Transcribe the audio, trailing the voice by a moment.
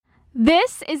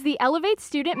This is the Elevate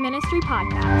Student Ministry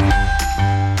Podcast.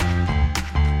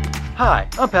 Hi,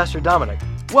 I'm Pastor Dominic.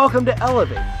 Welcome to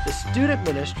Elevate, the student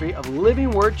ministry of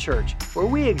Living Word Church, where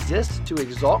we exist to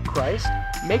exalt Christ,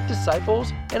 make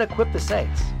disciples, and equip the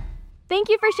saints. Thank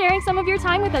you for sharing some of your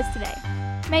time with us today.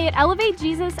 May it elevate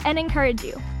Jesus and encourage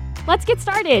you. Let's get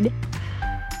started.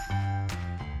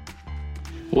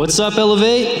 What's up,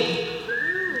 Elevate?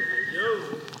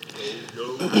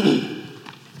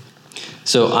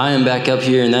 So I am back up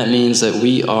here, and that means that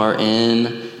we are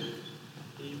in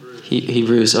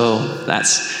Hebrews. Oh,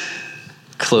 that's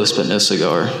close, but no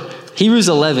cigar. Hebrews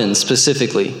 11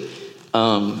 specifically.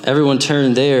 Everyone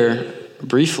turn there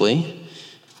briefly,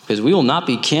 because we will not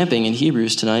be camping in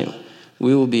Hebrews tonight.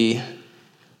 We will be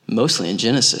mostly in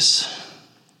Genesis.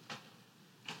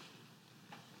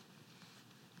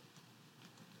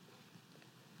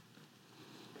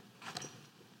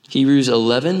 Hebrews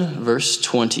 11, verse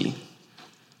 20.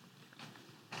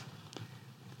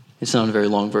 It's not a very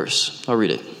long verse. I'll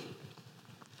read it.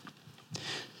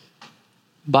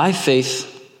 By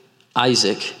faith,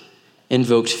 Isaac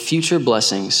invoked future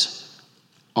blessings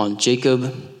on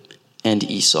Jacob and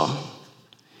Esau.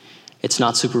 It's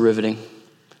not super riveting.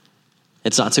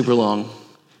 It's not super long.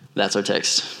 That's our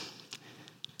text.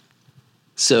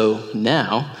 So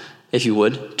now, if you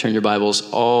would, turn your Bibles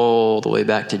all the way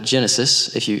back to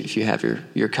Genesis, if you have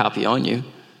your copy on you,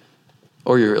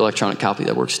 or your electronic copy,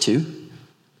 that works too.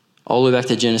 All the way back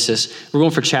to Genesis. We're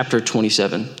going for chapter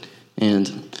 27,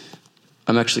 and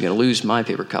I'm actually going to lose my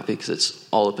paper copy because it's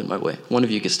all up in my way. One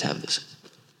of you gets to have this.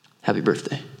 Happy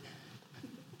birthday.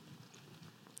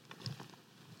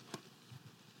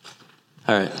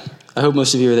 All right. I hope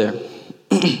most of you are there.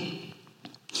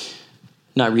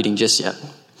 Not reading just yet.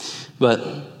 But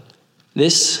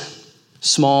this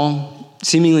small,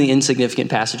 seemingly insignificant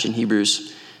passage in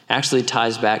Hebrews actually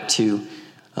ties back to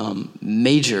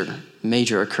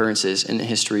major occurrences in the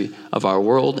history of our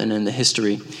world and in the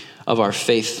history of our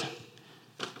faith.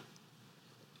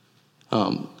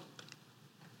 In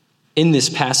this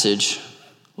passage,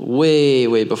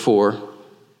 way before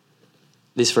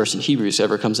this verse in Hebrews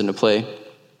ever comes into play,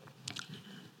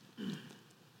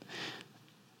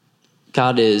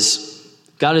 God is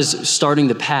starting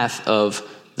the path of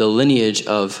the lineage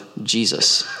of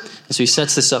Jesus. And so he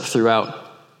sets this up throughout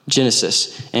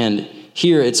Genesis. And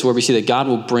here it's where we see that God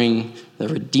will bring the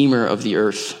Redeemer of the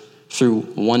earth through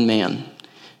one man.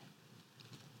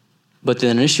 But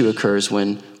then an issue occurs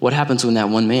what happens when that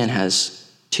one man has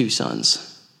two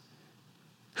sons?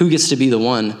 Who gets to be the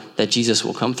one that Jesus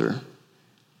will come through?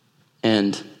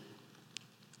 And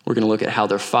we're going to look at how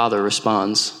their father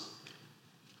responds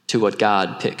to what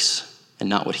God picks and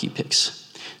not what he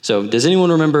picks. So does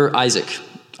anyone remember Isaac?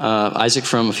 Isaac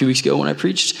from a few weeks ago when I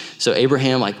preached. So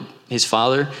Abraham, like his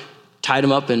father, tied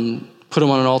him up and put him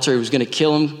on an altar. He was going to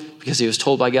kill him because he was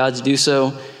told by God to do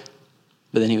so.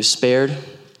 But then he was spared.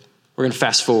 We're going to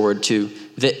fast forward to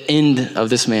the end of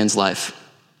this man's life.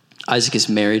 Isaac is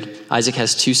married. Isaac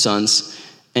has two sons.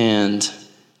 And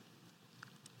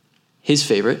his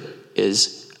favorite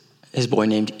is his boy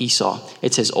named Esau.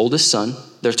 It's his oldest son.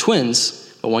 They're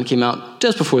twins, but one came out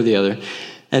just before the other.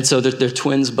 And so they're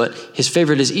twins, but his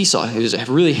favorite is Esau. He was a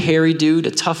really hairy dude,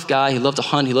 a tough guy. He loved to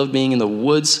hunt. He loved being in the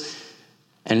woods.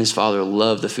 And his father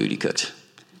loved the food he cooked.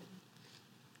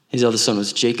 His eldest son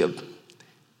was Jacob.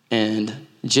 And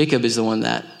Jacob is the one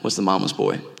that was the mama's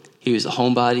boy. He was a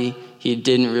homebody. He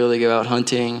didn't really go out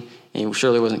hunting. And he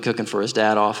surely wasn't cooking for his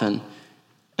dad often.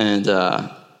 And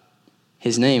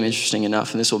his name, interesting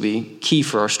enough, and this will be key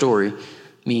for our story,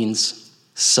 means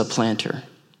supplanter.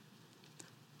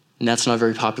 And that's not a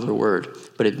very popular word,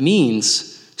 but it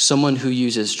means someone who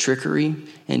uses trickery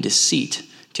and deceit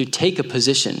to take a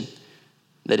position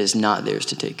that is not theirs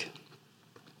to take.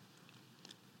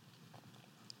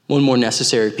 One more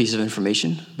necessary piece of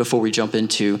information before we jump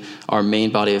into our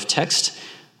main body of text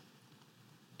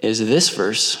is this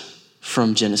verse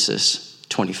from Genesis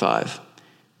 25.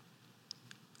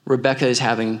 Rebecca is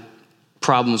having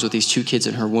problems with these two kids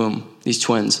in her womb, these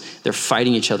twins. They're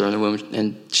fighting each other in the womb,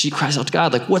 and she cries out to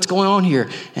God, like, what's going on here?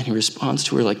 And he responds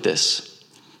to her like this.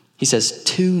 He says,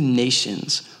 2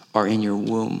 nations are in your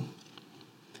womb,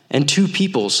 and 2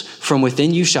 peoples from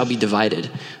within you shall be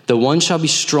divided. The one shall be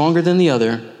stronger than the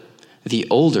other. The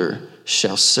older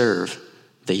shall serve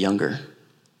the younger.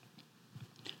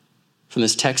 From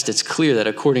this text, it's clear that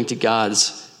according to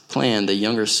God's plan, the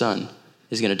younger son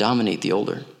is going to dominate the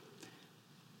older.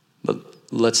 But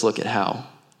let's look at how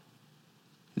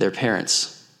their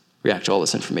parents react to all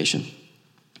this information.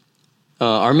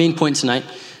 Our main point tonight,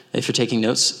 if you're taking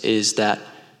notes, is that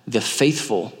the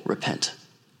faithful repent.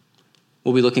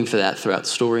 We'll be looking for that throughout the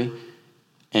story,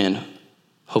 and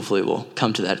hopefully we'll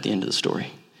come to that at the end of the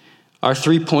story. Our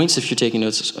 3 points, if you're taking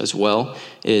notes as well,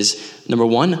 is number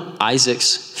 1,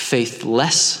 Isaac's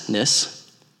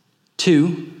faithlessness.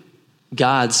 2,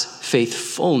 God's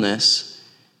faithfulness.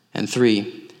 And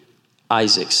 3,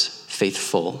 Isaac's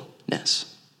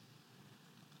faithfulness.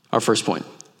 Our first point,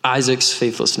 Isaac's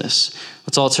faithlessness.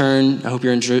 Let's all turn, I hope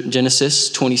you're in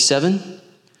Genesis 27.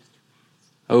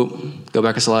 Oh, go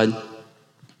back a slide.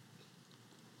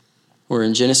 We're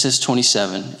in Genesis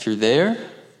 27. If you're there,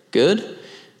 good.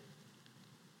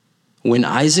 When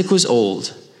Isaac was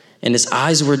old and his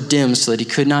eyes were dim so that he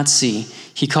could not see,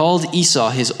 he called Esau,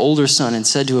 his older son, and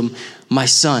said to him, "My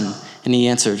son." And he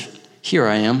answered, "Here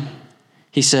I am."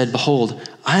 He said, "Behold,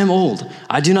 I am old.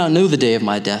 I do not know the day of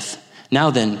my death.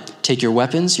 Now then, take your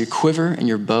weapons, your quiver, and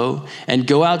your bow, and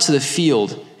go out to the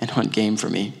field and hunt game for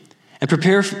me, and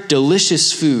prepare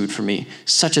delicious food for me,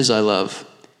 such as I love,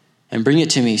 and bring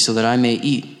it to me so that I may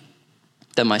eat,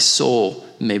 that my soul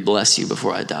may bless you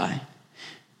before I die."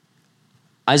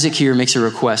 Isaac here makes a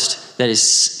request that is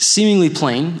seemingly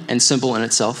plain and simple in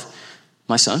itself.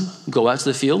 "My son, go out to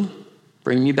the field,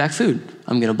 bring me back food.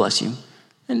 I'm going to bless you."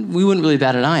 And we wouldn't really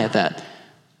bat an eye at that.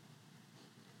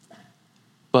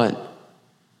 But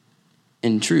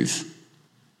in truth,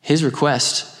 his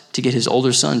request to get his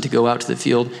older son to go out to the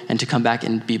field and to come back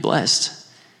and be blessed,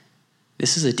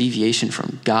 this is a deviation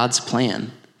from God's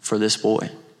plan for this boy.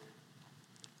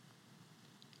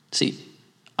 See,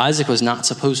 Isaac was not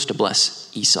supposed to bless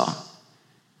Esau.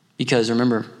 Because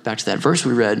remember, back to that verse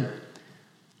we read,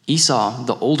 Esau,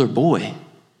 the older boy,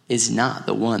 is not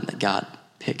the one that God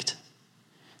picked.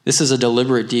 This is a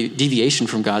deliberate deviation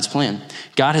from God's plan.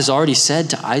 God has already said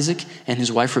to Isaac and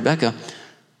his wife Rebekah,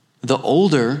 the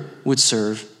older would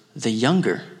serve the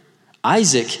younger.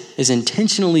 Isaac is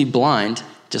intentionally blind,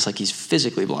 just like he's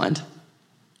physically blind,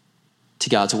 to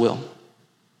God's will.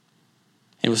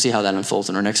 And we'll see how that unfolds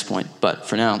in our next point. But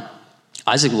for now,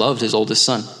 Isaac loved his oldest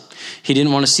son. He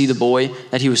didn't want to see the boy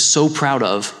that he was so proud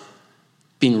of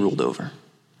being ruled over.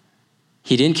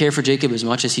 He didn't care for Jacob as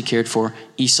much as he cared for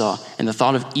Esau. And the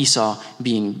thought of Esau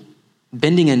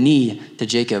bending a knee to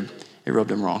Jacob, it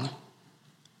rubbed him wrong.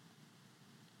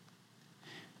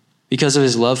 Because of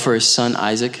his love for his son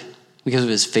Isaac, because of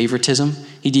his favoritism,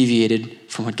 he deviated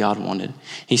from what God wanted.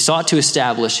 He sought to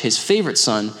establish his favorite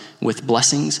son with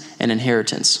blessings and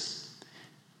inheritance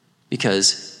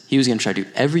because he was going to try to do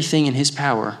everything in his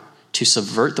power to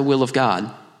subvert the will of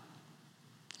God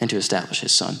and to establish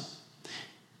his son.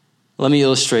 Let me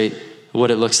illustrate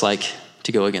what it looks like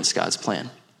to go against God's plan.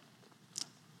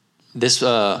 It's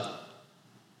some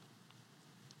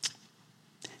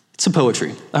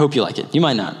poetry. I hope you like it. You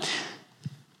might not.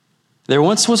 There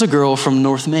once was a girl from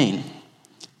North Maine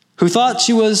who thought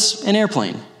she was an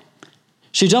airplane.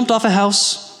 She jumped off a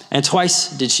house, and twice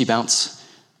did she bounce,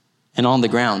 and on the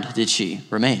ground did she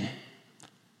remain.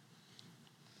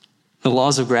 The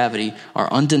laws of gravity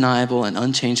are undeniable and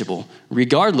unchangeable,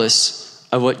 regardless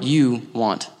of what you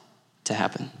want to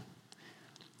happen.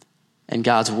 And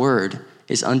God's word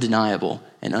is undeniable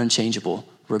and unchangeable,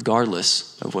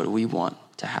 regardless of what we want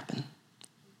to happen.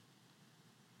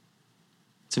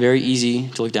 It's very easy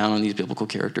to look down on these biblical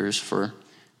characters for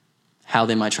how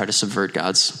they might try to subvert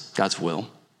God's will.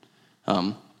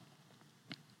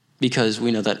 Because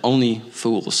we know that only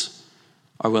fools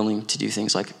are willing to do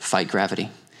things like fight gravity.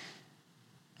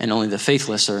 And only the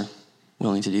faithless are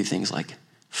willing to do things like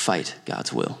fight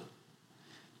God's will.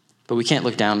 But we can't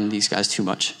look down on these guys too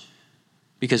much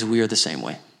because we are the same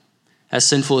way. As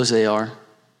sinful as they are,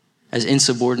 as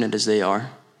insubordinate as they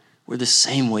are, we're the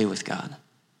same way with God.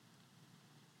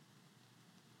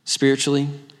 Spiritually,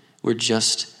 we're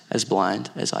just as blind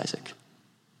as Isaac.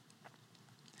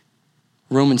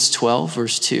 Romans 12,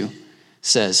 verse 2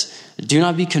 says, "Do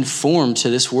not be conformed to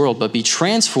this world, but be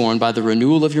transformed by the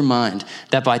renewal of your mind,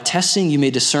 that by testing you may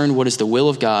discern what is the will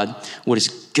of God, what is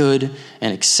good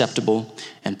and acceptable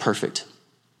and perfect."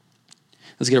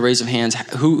 Let's get a raise of hands.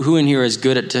 Who in here is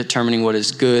good at determining what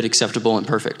is good, acceptable, and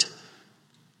perfect?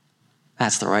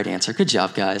 That's the right answer. Good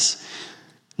job, guys.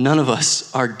 None of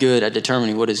us are good at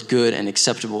determining what is good and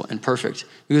acceptable and perfect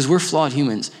because we're flawed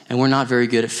humans and we're not very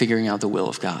good at figuring out the will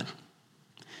of God.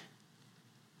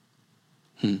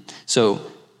 So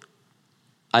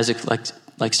Isaac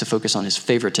likes to focus on his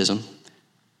favoritism.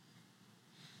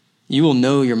 You will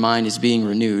know your mind is being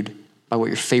renewed by what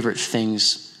your favorite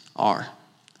things are.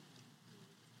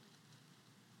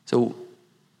 So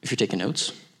if you're taking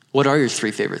notes, what are your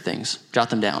 3 favorite things? Jot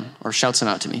them down or shout some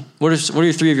out to me. What are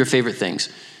your 3 of your favorite things?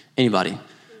 Anybody?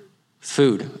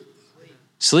 Food.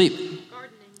 Sleep.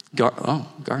 Gardening.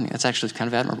 Gardening. That's actually kind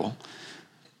of admirable.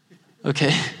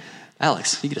 Okay,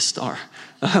 Alex, you get a star.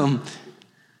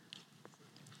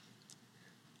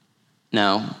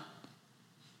 Now,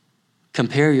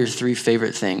 compare your 3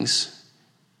 favorite things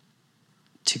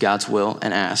to God's will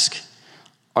and ask,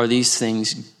 are these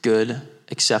things good,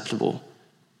 acceptable,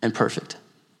 and perfect?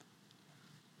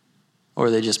 Or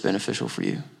are they just beneficial for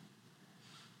you?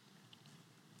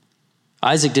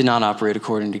 Isaac did not operate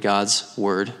according to God's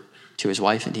word to his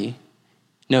wife and he.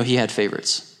 No, he had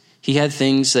favorites. He had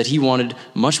things that he wanted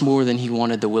much more than he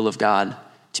wanted the will of God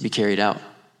to be carried out.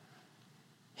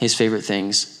 His favorite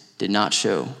things did not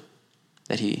show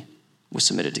that he was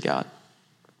submitted to God.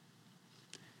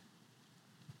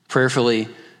 Prayerfully,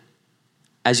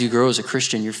 as you grow as a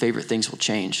Christian, your favorite things will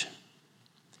change.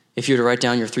 If you were to write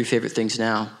down your 3 favorite things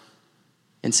now,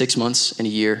 in 6 months, in a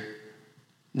year,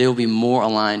 they will be more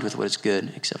aligned with what is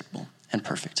good, acceptable, and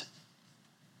perfect.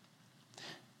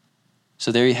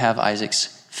 So there you have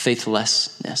Isaac's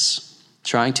faithlessness,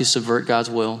 trying to subvert God's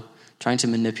will, trying to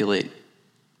manipulate.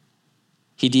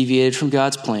 He deviated from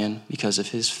God's plan because of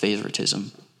his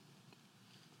favoritism.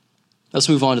 Let's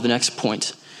move on to the next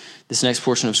point, this next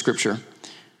portion of Scripture.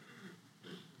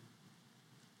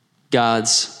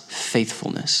 God's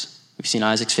faithfulness. We've seen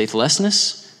Isaac's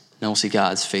faithlessness, now we'll see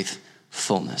God's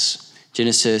faithfulness.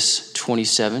 Genesis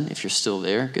 27, if you're still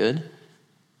there, good.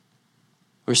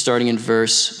 We're starting in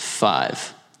verse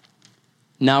 5.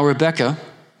 Now Rebekah,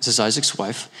 this is Isaac's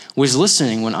wife, was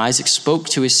listening when Isaac spoke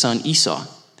to his son Esau.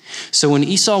 So when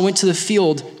Esau went to the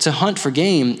field to hunt for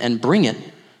game and bring it,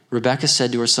 Rebekah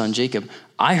said to her son Jacob,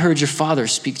 I heard your father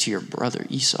speak to your brother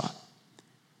Esau.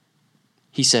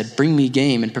 He said, bring me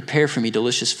game and prepare for me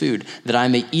delicious food, that I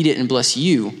may eat it and bless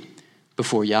you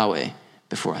before Yahweh,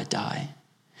 before I die.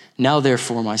 Now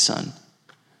therefore, my son,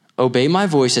 obey my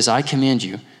voice as I command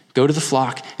you. Go to the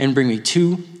flock and bring me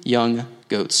 2 young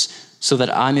goats, so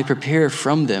that I may prepare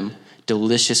from them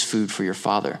delicious food for your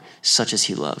father, such as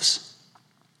he loves.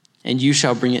 And you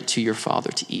shall bring it to your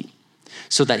father to eat,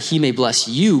 so that he may bless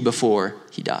you before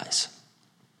he dies.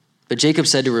 But Jacob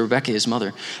said to Rebekah his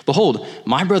mother, behold,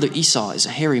 my brother Esau is a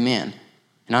hairy man,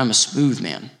 and I am a smooth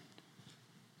man.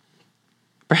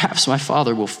 Perhaps my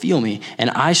father will feel me, and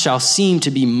I shall seem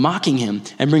to be mocking him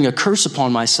and bring a curse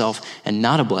upon myself and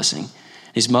not a blessing.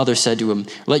 His mother said to him,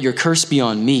 let your curse be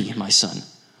on me, my son.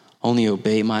 Only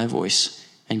obey my voice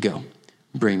and go,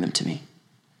 bring them to me.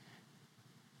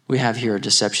 We have here a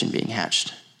deception being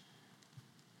hatched.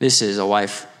 This is a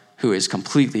wife who is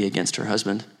completely against her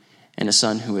husband and a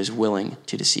son who is willing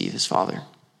to deceive his father.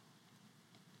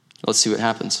 Let's see what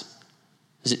happens.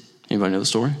 Anybody know the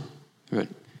story?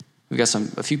 We've got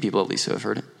a few people at least who have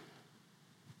heard it.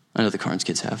 I know the Carnes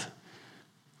kids have.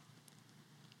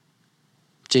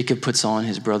 Jacob puts on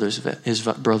his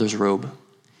brother's robe.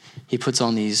 He puts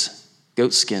on these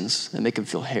goat skins that make him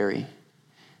feel hairy.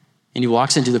 And he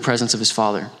walks into the presence of his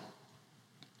father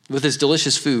with this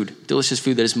delicious food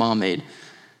that his mom made.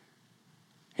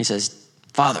 He says,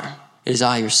 Father, it is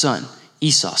I, your son,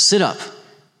 Esau. Sit up.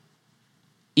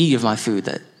 Eat of my food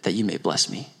that you may bless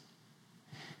me.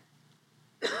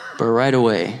 But right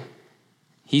away,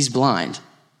 he's blind.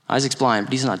 Isaac's blind,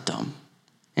 but he's not dumb.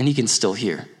 And he can still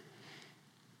hear.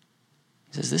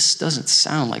 He says, this doesn't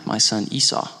sound like my son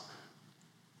Esau.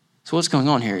 So what's going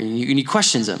on here? And he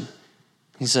questions him.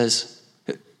 He says,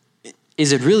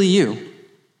 is it really you,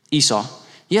 Esau?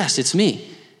 Yes, it's me.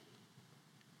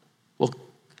 Well,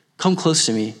 come close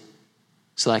to me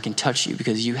so that I can touch you,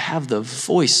 because you have the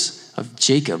voice of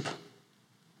Jacob.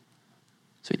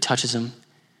 So he touches him.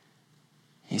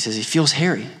 And he says, he feels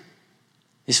hairy.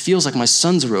 This feels like my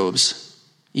son's robes,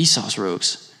 Esau's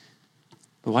robes.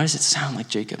 But why does it sound like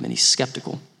Jacob? And he's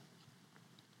skeptical.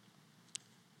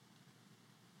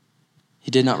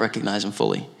 He did not recognize him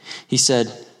fully. He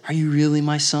said, are you really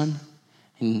my son?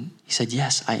 And he said,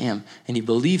 yes, I am. And he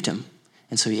believed him.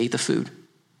 And so he ate the food.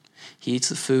 He eats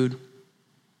the food.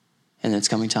 And then it's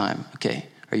coming time. Okay,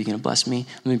 are you going to bless me?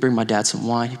 Let me bring my dad some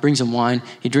wine. He brings him wine.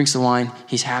 He drinks the wine.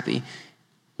 He's happy.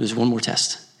 There's one more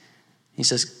test. He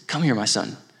says, come here, my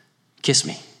son. Kiss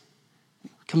me.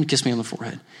 Come and kiss me on the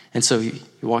forehead. And so he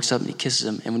walks up and he kisses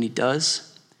him. And when he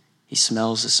does, he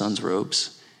smells his son's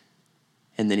robes.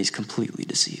 And then he's completely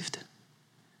deceived.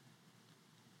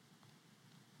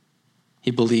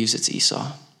 He believes it's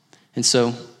Esau. And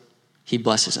so he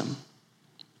blesses him.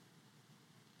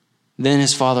 Then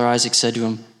his father Isaac said to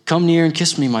him, come near and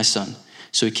kiss me, my son.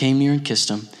 So he came near and kissed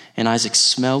him. And Isaac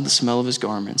smelled the smell of his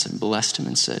garments and blessed him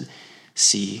and said,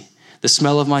 see, the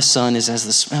smell of my son is as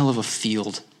the smell of a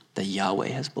field that Yahweh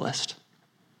has blessed.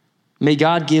 May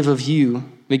God give you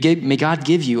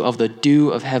of the dew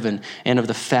of heaven and of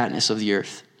the fatness of the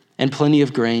earth, and plenty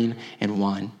of grain and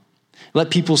wine, Let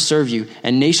people serve you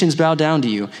and nations bow down to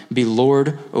you. Be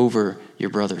Lord over your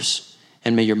brothers,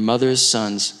 and may your mother's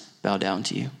sons bow down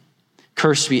to you.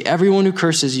 Cursed be everyone who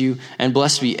curses you, and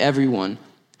blessed be everyone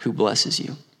who blesses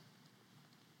you.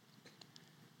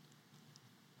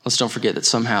 Let's don't forget that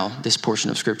somehow this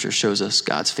portion of Scripture shows us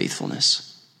God's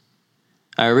faithfulness.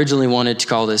 I originally wanted to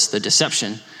call this the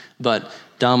deception, but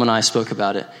Dom and I spoke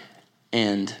about it,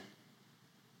 and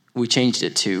we changed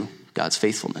it to God's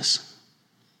faithfulness.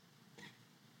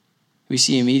 We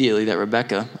see immediately that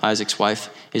Rebekah, Isaac's wife,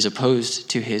 is opposed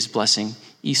to his blessing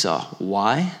Esau.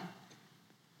 Why?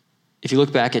 If you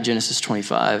look back at Genesis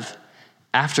 25,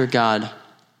 after God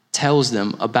tells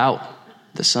them about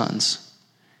the sons,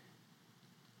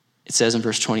 it says in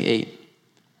verse 28,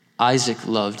 Isaac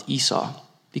loved Esau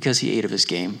because he ate of his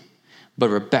game, but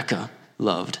Rebekah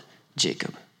loved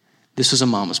Jacob. This was a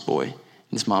mama's boy,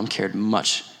 and his mom cared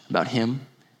much about him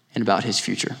and about his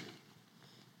future.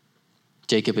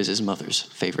 Jacob is his mother's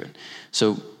favorite.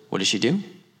 So what does she do?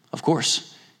 Of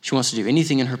course, she wants to do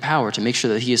anything in her power to make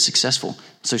sure that he is successful.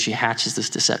 So she hatches this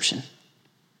deception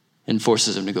and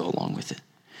forces him to go along with it.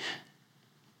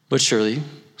 But surely,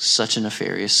 such a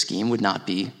nefarious scheme would not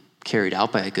be carried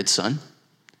out by a good son.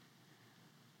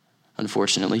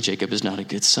 Unfortunately, Jacob is not a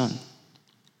good son.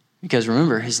 Because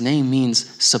remember, his name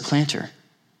means supplanter.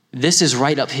 This is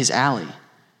right up his alley.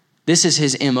 This is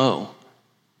his MO.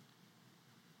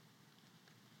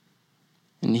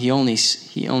 And he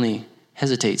only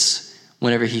hesitates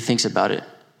whenever he thinks about it,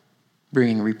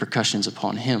 bringing repercussions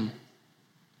upon him.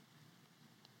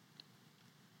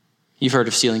 You've heard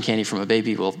of stealing candy from a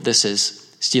baby. Well, this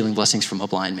is stealing blessings from a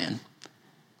blind man.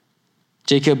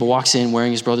 Jacob walks in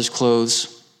wearing his brother's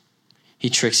clothes.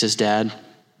 He tricks his dad.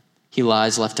 He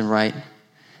lies left and right.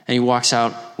 And he walks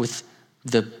out with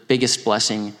the biggest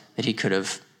blessing that he could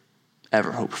have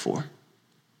ever hoped for.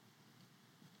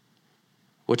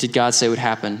 What did God say would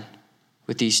happen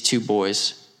with these two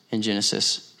boys in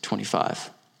Genesis 25?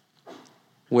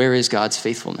 Where is God's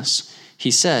faithfulness?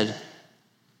 He said,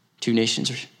 two nations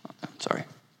are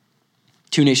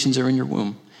in your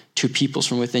womb. Two peoples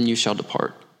from within you shall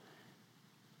depart.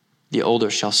 The older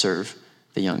shall serve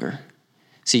the younger.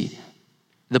 See,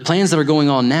 the plans that are going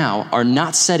on now are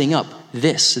not setting up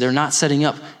this. They're not setting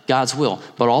up God's will.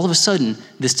 But all of a sudden,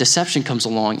 this deception comes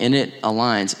along and it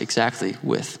aligns exactly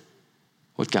with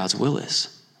what God's will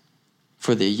is,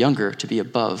 for the younger to be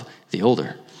above the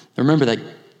older. Remember that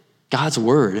God's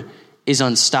word is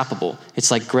unstoppable.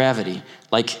 It's like gravity,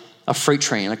 like a freight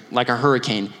train, like a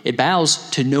hurricane. It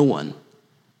bows to no one.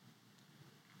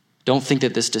 Don't think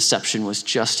that this deception was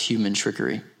just human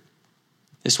trickery.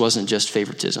 This wasn't just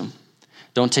favoritism.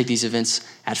 Don't take these events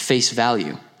at face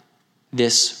value.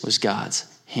 This was God's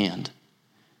hand.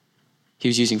 He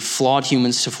was using flawed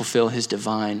humans to fulfill his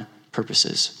divine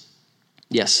purposes.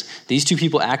 Yes, these two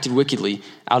people acted wickedly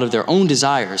out of their own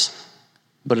desires,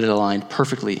 but it aligned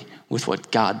perfectly with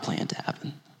what God planned to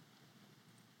happen.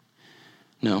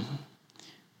 No,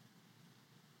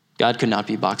 God could not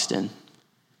be boxed in.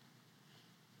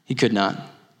 He could not.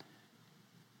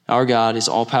 Our God is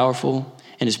all-powerful,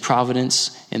 and his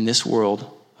providence in this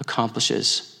world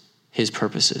accomplishes his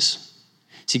purposes.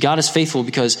 See, God is faithful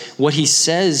because what he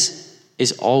says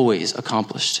is always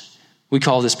accomplished. We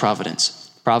call this providence.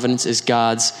 Providence is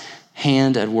God's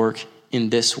hand at work in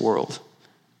this world.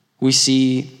 We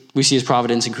see his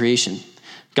providence in creation.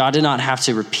 God did not have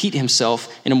to repeat himself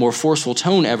in a more forceful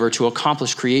tone ever to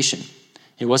accomplish creation.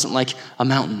 It wasn't like a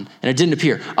mountain and it didn't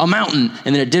appear, a mountain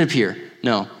and then it did appear.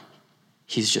 No,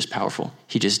 he's just powerful.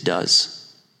 He just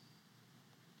does.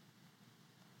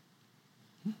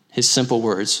 His simple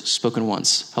words, spoken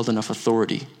once, held enough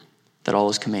authority that all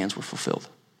his commands were fulfilled.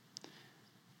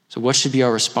 So what should be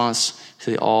our response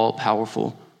to the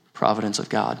all-powerful providence of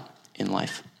God in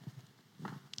life?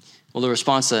 Well, the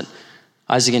response that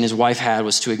Isaac and his wife had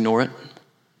was to ignore it.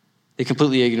 They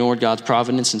completely ignored God's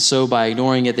providence, and so by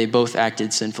ignoring it, they both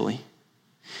acted sinfully.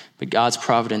 But God's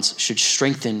providence should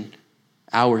strengthen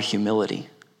our humility.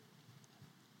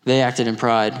 They acted in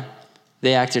pride.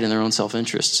 They acted in their own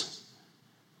self-interests.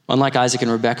 Unlike Isaac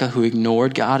and Rebekah, who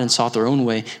ignored God and sought their own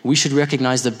way, we should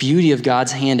recognize the beauty of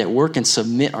God's hand at work and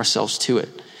submit ourselves to it.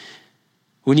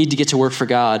 We need to get to work for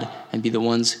God and be the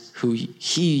ones who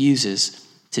he uses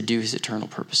to do his eternal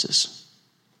purposes.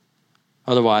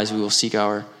 Otherwise, we will seek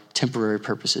our temporary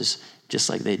purposes just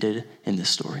like they did in this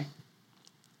story.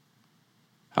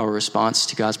 Our response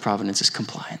to God's providence is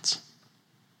compliance.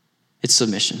 It's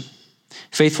submission.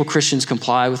 Faithful Christians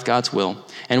comply with God's will.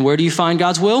 And where do you find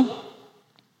God's will?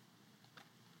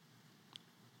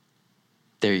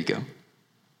 There you go.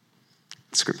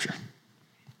 Scripture.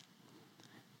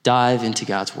 Dive into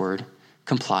God's word.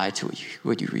 Comply to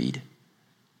what you read.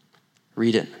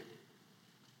 Read it.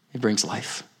 It brings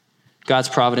life. God's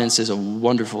providence is a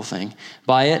wonderful thing.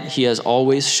 By it, he has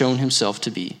always shown himself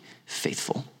to be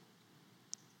faithful.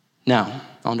 Now,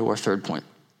 on to our third point.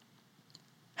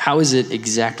 How is it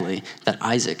exactly that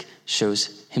Isaac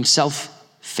shows himself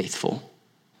faithful?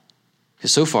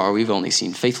 Because so far, we've only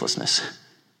seen faithlessness.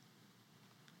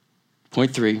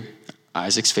 Point 3,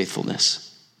 Isaac's faithfulness.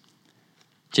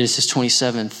 Genesis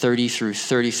 27, 30 through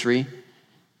 33.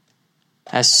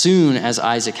 As soon as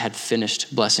Isaac had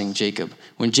finished blessing Jacob,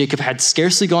 when Jacob had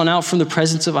scarcely gone out from the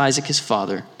presence of Isaac his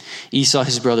father, Esau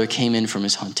his brother came in from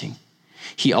his hunting.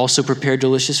 He also prepared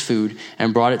delicious food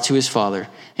and brought it to his father,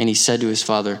 and he said to his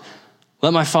father,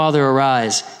 "Let my father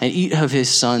arise and eat of his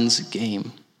son's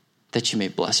game, that you may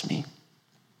bless me."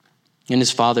 And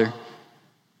his father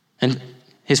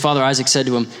Isaac said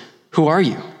to him, "Who are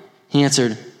you?" He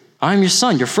answered, "I am your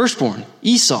son, your firstborn,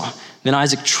 Esau." Then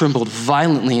Isaac trembled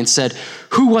violently and said,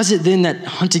 "Who was it then that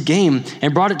hunted game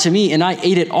and brought it to me, and I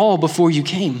ate it all before you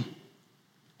came?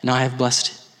 And I have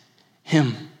blessed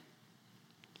him.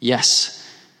 Yes,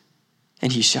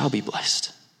 and he shall be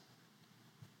blessed."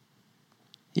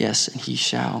 Yes, and he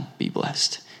shall be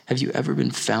blessed. Have you ever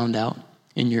been found out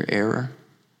in your error?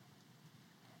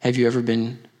 Have you ever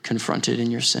been confronted in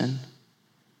your sin?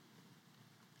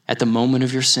 At the moment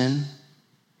of your sin?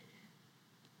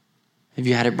 Have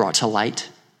you had it brought to light?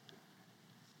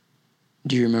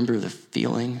 Do you remember the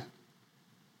feeling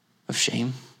of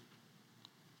shame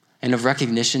and of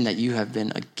recognition that you have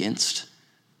been against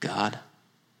God?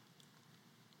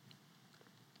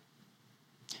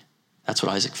 That's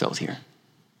what Isaac felt here.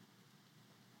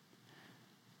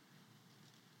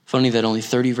 Funny that only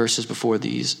 30 verses before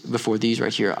these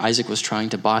right here, Isaac was trying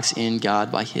to box in God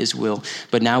by his will.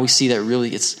 But now we see that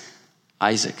really it's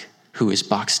Isaac who is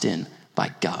boxed in by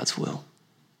God's will.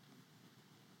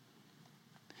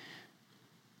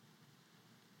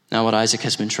 Now what Isaac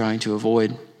has been trying to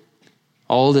avoid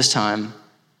all this time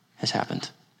has happened.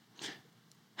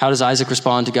 How does Isaac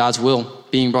respond to God's will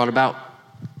being brought about?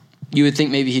 You would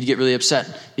think maybe he'd get really upset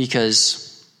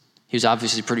because he was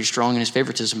obviously pretty strong in his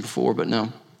favoritism before, but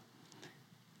no.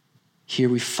 Here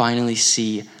we finally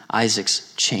see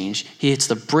Isaac's change. He hits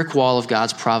the brick wall of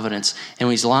God's providence, and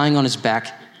when he's lying on his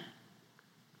back,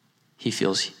 he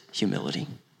feels humility.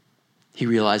 He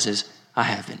realizes, I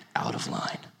have been out of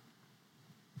line.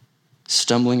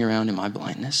 Stumbling around in my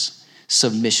blindness,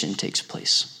 submission takes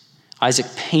place. Isaac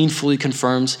painfully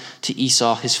confirms to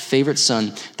Esau, his favorite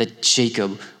son, that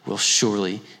Jacob will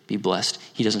surely be blessed.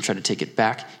 He doesn't try to take it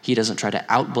back. He doesn't try to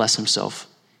outbless himself.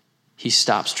 He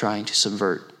stops trying to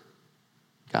subvert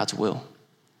God's will.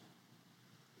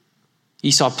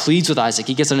 Esau pleads with Isaac.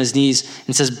 He gets on his knees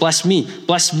and says, bless me,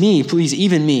 please,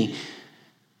 even me.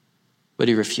 But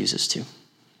he refuses to.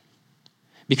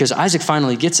 Because Isaac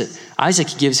finally gets it. Isaac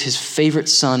gives his favorite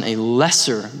son a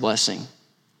lesser blessing.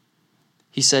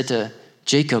 He said to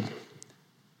Jacob,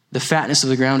 the fatness of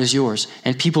the ground is yours,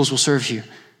 and peoples will serve you.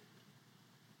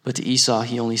 But to Esau,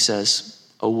 he only says,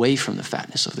 away from the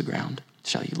fatness of the ground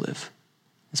shall you live.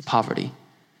 It's poverty.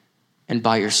 And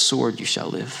by your sword you shall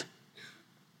live.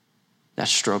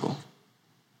 That's struggle.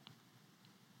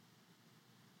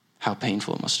 How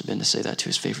painful it must have been to say that to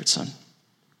his favorite son.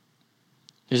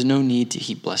 There's no need to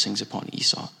heap blessings upon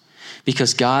Esau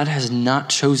because God has not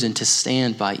chosen to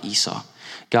stand by Esau.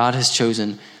 God has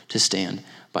chosen to stand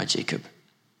by Jacob.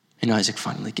 And Isaac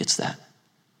finally gets that.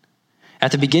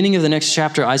 At the beginning of the next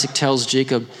chapter, Isaac tells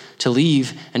Jacob to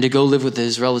leave and to go live with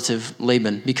his relative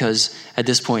Laban because at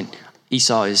this point,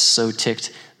 Esau is so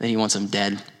ticked that he wants him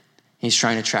dead. He's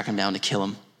trying to track him down to kill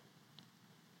him.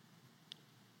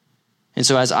 And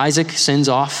so as Isaac sends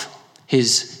off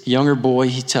his younger boy,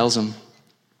 he tells him,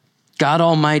 God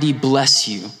Almighty bless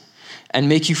you and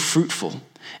make you fruitful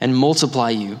and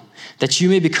multiply you, that you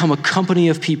may become a company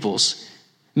of peoples.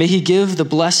 May he give the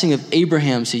blessing of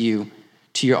Abraham to you,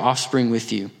 to your offspring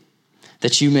with you,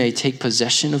 that you may take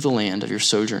possession of the land of your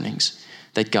sojournings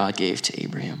that God gave to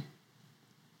Abraham.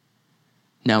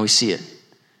 Now we see it.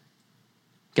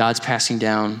 God's passing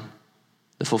down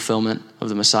the fulfillment of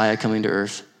the Messiah coming to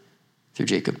earth through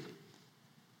Jacob.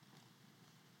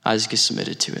 Isaac is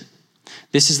submitted to it.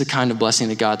 This is the kind of blessing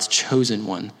that God's chosen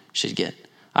one should get.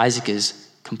 Isaac is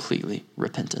completely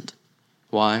repentant.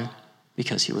 Why?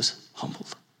 Because he was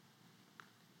humbled.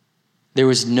 There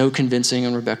was no convincing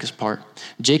on Rebekah's part.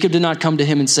 Jacob did not come to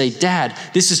him and say, Dad,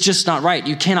 this is just not right.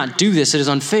 You cannot do this. It is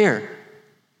unfair.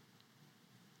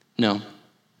 No.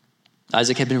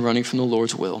 Isaac had been running from the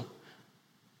Lord's will.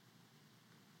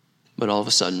 But all of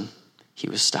a sudden, he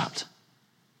was stopped.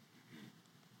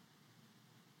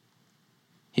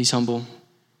 He's humble.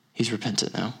 He's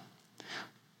repentant now.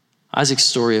 Isaac's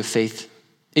story of faith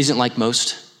isn't like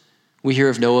most. We hear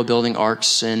of Noah building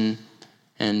arks and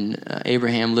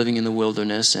Abraham living in the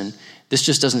wilderness, and this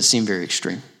just doesn't seem very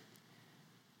extreme.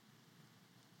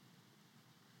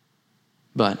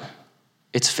 But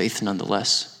it's faith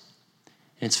nonetheless.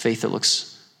 And it's faith that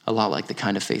looks a lot like the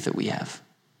kind of faith that we have.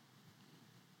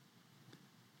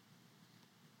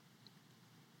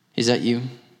 Is that you?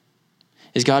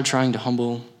 Is God trying to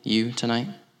humble you tonight?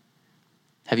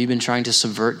 Have you been trying to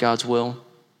subvert God's will?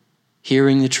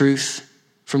 Hearing the truth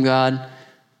from God,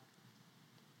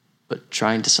 but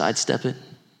trying to sidestep it?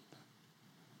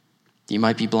 You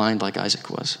might be blind like Isaac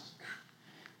was.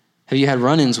 Have you had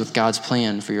run-ins with God's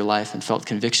plan for your life and felt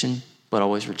conviction, but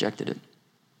always rejected it?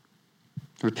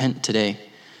 Repent today.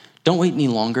 Don't wait any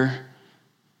longer.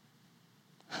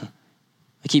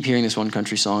 I keep hearing this one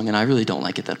country song, and I really don't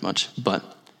like it that much,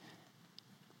 but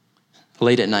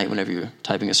late at night, whenever you're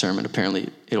typing a sermon, apparently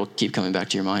it'll keep coming back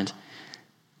to your mind.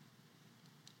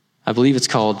 I believe it's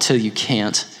called Till You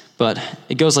Can't, but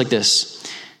it goes like this.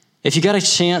 If you got a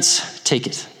chance, take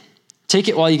it. Take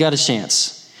it while you got a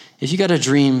chance. If you got a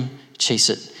dream,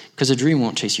 chase it, because a dream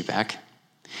won't chase you back.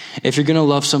 If you're going to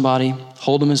love somebody,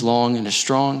 hold them as long and as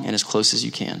strong and as close as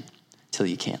you can, till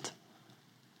you can't.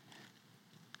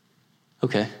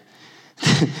 Okay.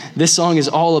 This song is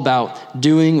all about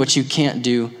doing what you can't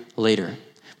do later.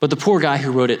 But the poor guy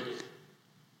who wrote it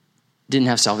didn't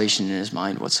have salvation in his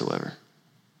mind whatsoever.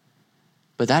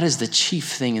 But that is the chief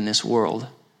thing in this world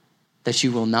that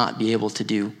you will not be able to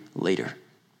do later.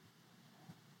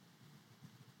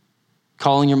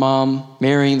 Calling your mom,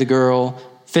 marrying the girl,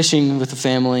 fishing with the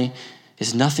family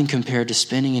is nothing compared to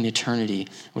spending an eternity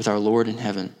with our Lord in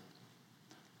heaven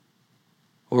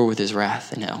or with his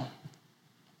wrath in hell.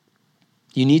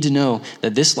 You need to know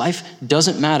that this life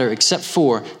doesn't matter except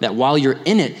for that while you're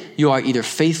in it, you are either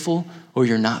faithful or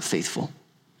you're not faithful.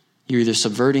 You're either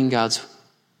subverting God's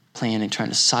plan and trying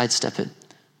to sidestep it,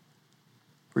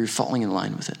 or you're falling in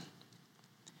line with it.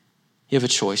 You have a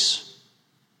choice.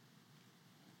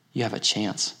 You have a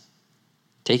chance.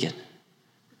 Take it.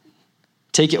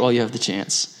 Take it while you have the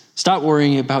chance. Stop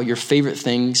worrying about your favorite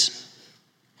things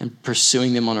and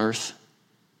pursuing them on earth,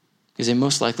 because they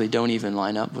most likely don't even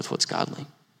line up with what's godly,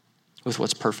 with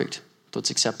what's perfect, with what's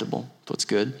acceptable, with what's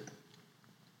good.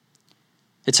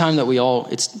 It's time that we all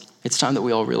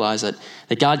realize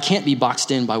that God can't be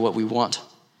boxed in by what we want.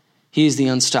 He is the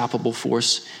unstoppable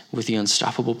force with the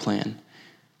unstoppable plan,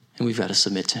 and we've got to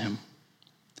submit to him.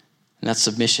 And that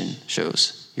submission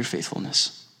shows your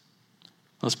faithfulness.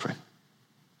 Let's pray.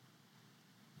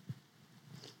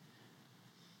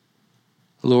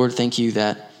 Lord, thank you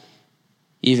that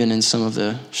even in some of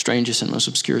the strangest and most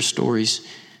obscure stories,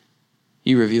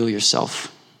 you reveal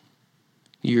yourself.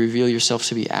 You reveal yourself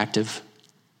to be active.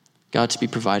 God, to be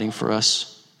providing for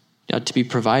us. God, to be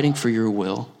providing for your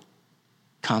will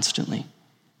constantly.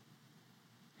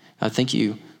 God, thank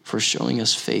you for showing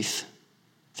us faith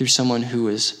through someone who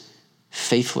is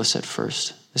faithless at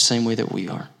first, the same way that we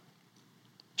are.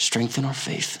 Strengthen our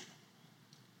faith.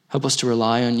 Help us to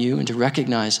rely on you and to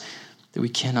recognize that we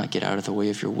cannot get out of the way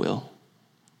of your will.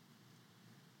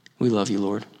 We love you,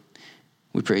 Lord.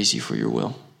 We praise you for your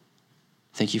will.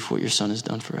 Thank you for what your Son has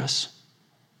done for us.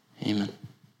 Amen.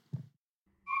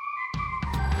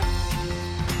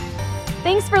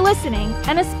 Thanks for listening,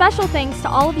 and a special thanks to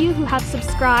all of you who have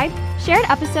subscribed, shared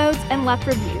episodes, and left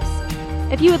reviews.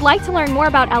 If you would like to learn more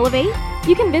about Elevate,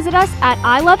 you can visit us at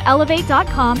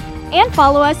iloveelevate.com and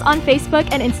follow us on Facebook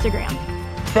and Instagram.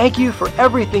 Thank you for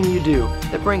everything you do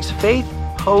that brings faith,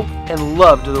 hope, and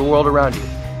love to the world around you.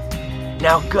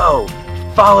 Now go,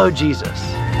 follow Jesus.